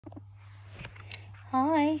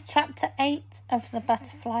Hi, Chapter 8 of The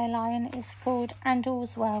Butterfly Lion is called And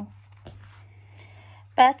All's Well.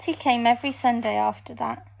 Bertie came every Sunday after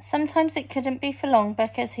that. Sometimes it couldn't be for long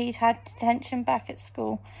because he'd had detention back at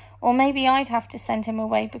school, or maybe I'd have to send him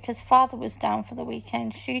away because Father was down for the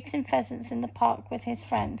weekend shooting pheasants in the park with his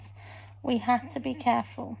friends. We had to be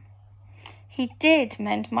careful. He did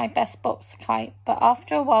mend my best box kite, but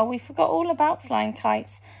after a while we forgot all about flying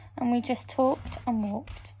kites and we just talked and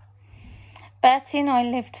walked. Bertie and I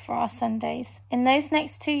lived for our Sundays. In those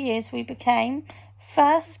next 2 years we became,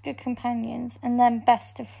 first, good companions and then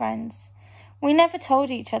best of friends. We never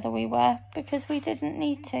told each other we were, because we didn't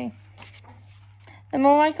need to. The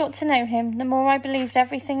more I got to know him, the more I believed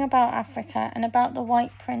everything about Africa and about the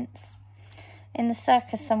White Prince in the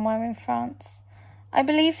circus somewhere in France. I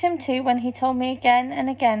believed him too when he told me again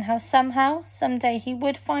and again how somehow, someday he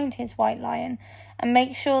would find his white lion and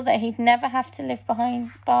make sure that he'd never have to live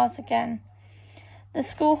behind bars again. The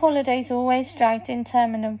school holidays always dragged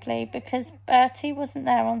interminably because Bertie wasn't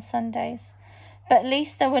there on Sundays. But at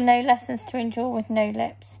least there were no lessons to endure with No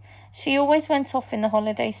Lips. She always went off in the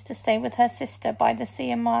holidays to stay with her sister by the sea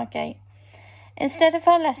in Margate. Instead of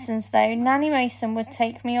her lessons, though, Nanny Mason would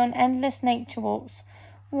take me on endless nature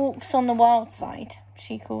walks on the wild side,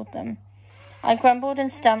 she called them. I grumbled and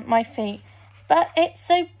stamped my feet. But it's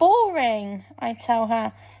so boring, I tell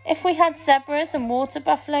her. If we had zebras and water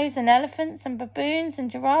buffaloes and elephants and baboons and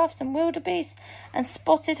giraffes and wildebeests and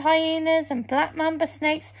spotted hyenas and black mamba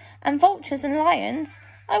snakes and vultures and lions,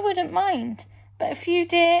 I wouldn't mind. But a few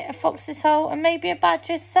deer, a fox's hole and maybe a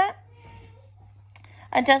badger's set,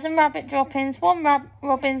 a dozen rabbit droppings, one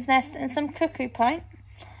robin's nest and some cuckoo pint.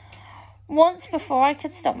 Once before I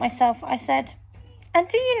could stop myself, I said, "And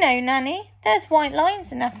do you know, Nanny, there's white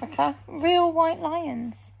lions in Africa, real white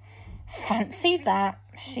lions." "Fancy that,"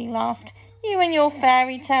 she laughed. "You and your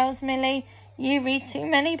fairy tales, Millie. You read too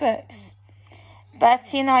many books."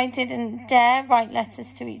 Bertie and I didn't dare write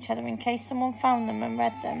letters to each other in case someone found them and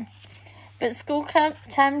read them. But school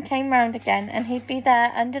term came round again, and he'd be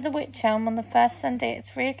there under the wych elm on the first Sunday at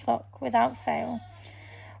 3 o'clock without fail.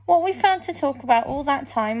 What we found to talk about all that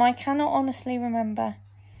time I cannot honestly remember.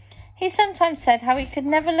 He sometimes said how he could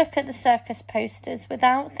never look at the circus posters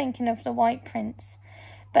without thinking of the White Prince.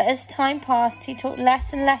 But as time passed, he talked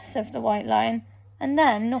less and less of the White Lion, and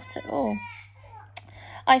then not at all.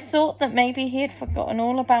 I thought that maybe he had forgotten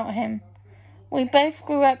all about him. We both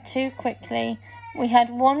grew up too quickly. We had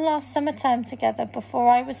one last summer term together before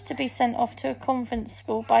I was to be sent off to a convent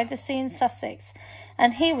school by the sea in Sussex,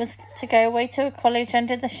 and he was to go away to a college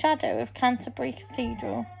under the shadow of Canterbury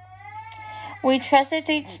Cathedral. We treasured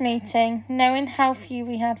each meeting, knowing how few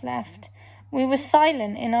we had left. We were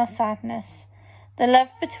silent in our sadness. The love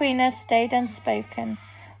between us stayed unspoken.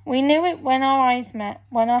 We knew it when our eyes met,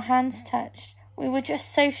 when our hands touched. We were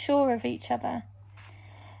just so sure of each other.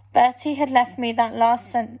 Bertie had left me that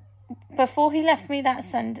last Before he left me that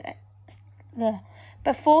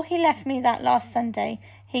last Sunday,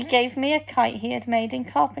 he gave me a kite he had made in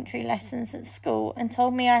carpentry lessons at school and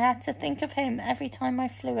told me I had to think of him every time I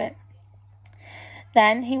flew it.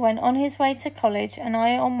 Then he went on his way to college and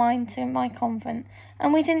I on mine to my convent,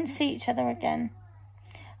 and we didn't see each other again.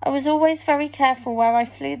 I was always very careful where I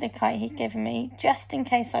flew the kite he'd given me, just in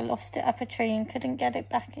case I lost it up a tree and couldn't get it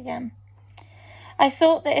back again. I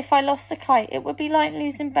thought that if I lost the kite, it would be like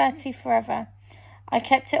losing Bertie forever. I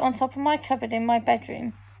kept it on top of my cupboard in my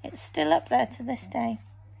bedroom. It's still up there to this day.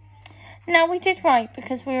 Now, we did write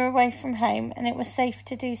because we were away from home and it was safe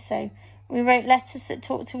to do so. We wrote letters that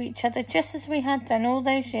talked to each other just as we had done all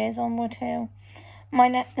those years on Wood Hill.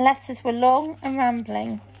 My letters were long and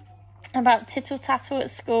rambling, about tittle-tattle at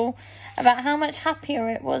school, about how much happier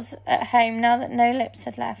it was at home now that No Lips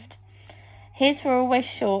had left. His were always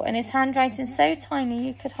short, and his handwriting so tiny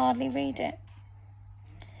you could hardly read it.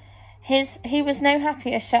 He was no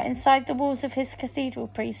happier shut inside the walls of his cathedral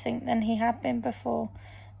precinct than he had been before.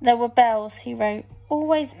 There were bells, he wrote,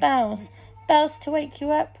 always bells. Bells to wake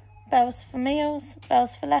you up, bells for meals,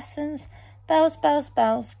 bells for lessons, bells, bells,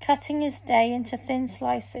 bells, cutting his day into thin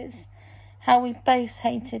slices. How we both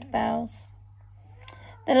hated bells.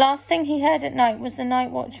 The last thing he heard at night was the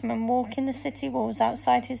night watchman walking the city walls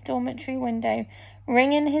outside his dormitory window,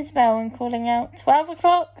 ringing his bell and calling out, 12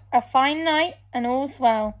 o'clock, a fine night, and all's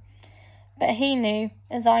well. But he knew,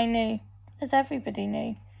 as I knew, as everybody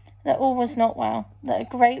knew, that all was not well, that a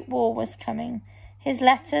great war was coming. His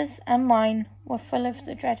letters and mine were full of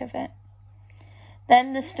the dread of it.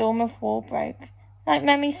 Then the storm of war broke. Like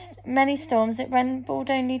many storms, it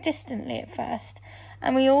rumbled only distantly at first,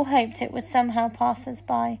 and we all hoped it would somehow pass us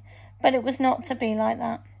by, but it was not to be like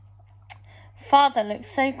that. Father looked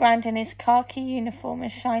so grand in his khaki uniform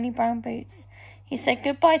and shiny brown boots. He said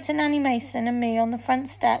goodbye to Nanny Mason and me on the front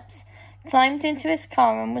steps, climbed into his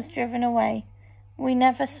car and was driven away. We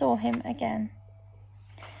never saw him again.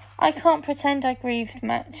 I can't pretend I grieved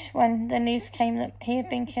much when the news came that he had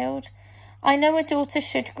been killed. I know a daughter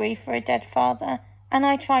should grieve for a dead father, and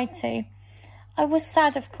I tried to. I was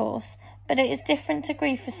sad, of course, but it is different to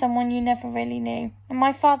grieve for someone you never really knew, and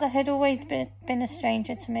my father had always been a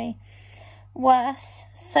stranger to me. Worse,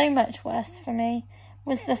 so much worse for me,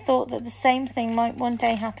 was the thought that the same thing might one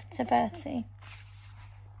day happen to Bertie.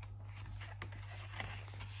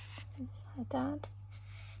 Hi, Dad.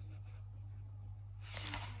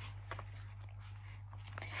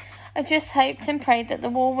 I just hoped and prayed that the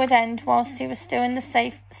war would end whilst he was still in the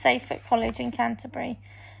safe at college in Canterbury.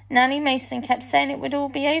 Nanny Mason kept saying it would all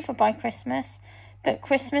be over by Christmas, but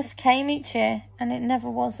Christmas came each year and it never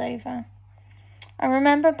was over. I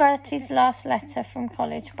remember Bertie's last letter from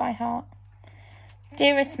college by heart.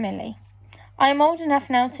 Dearest Millie, I am old enough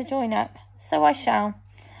now to join up, so I shall.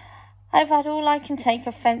 I have had all I can take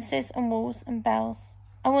of fences and walls and bells.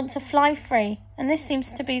 I want to fly free, and this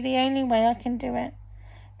seems to be the only way I can do it.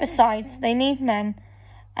 Besides, they need men,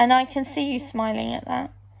 and I can see you smiling at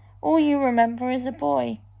that. All you remember is a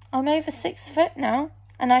boy. I'm over 6 foot now,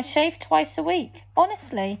 and I shave twice a week,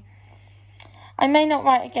 honestly. I may not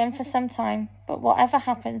write again for some time, but whatever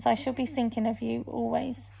happens, I shall be thinking of you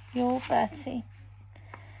always. Your Bertie.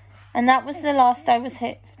 And that was the last I was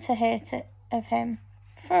to hear of him,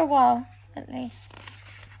 for a while at least.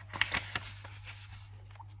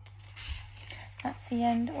 That's the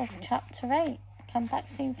end of chapter 8. Come back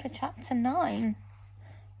soon for chapter 9.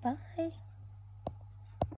 Bye.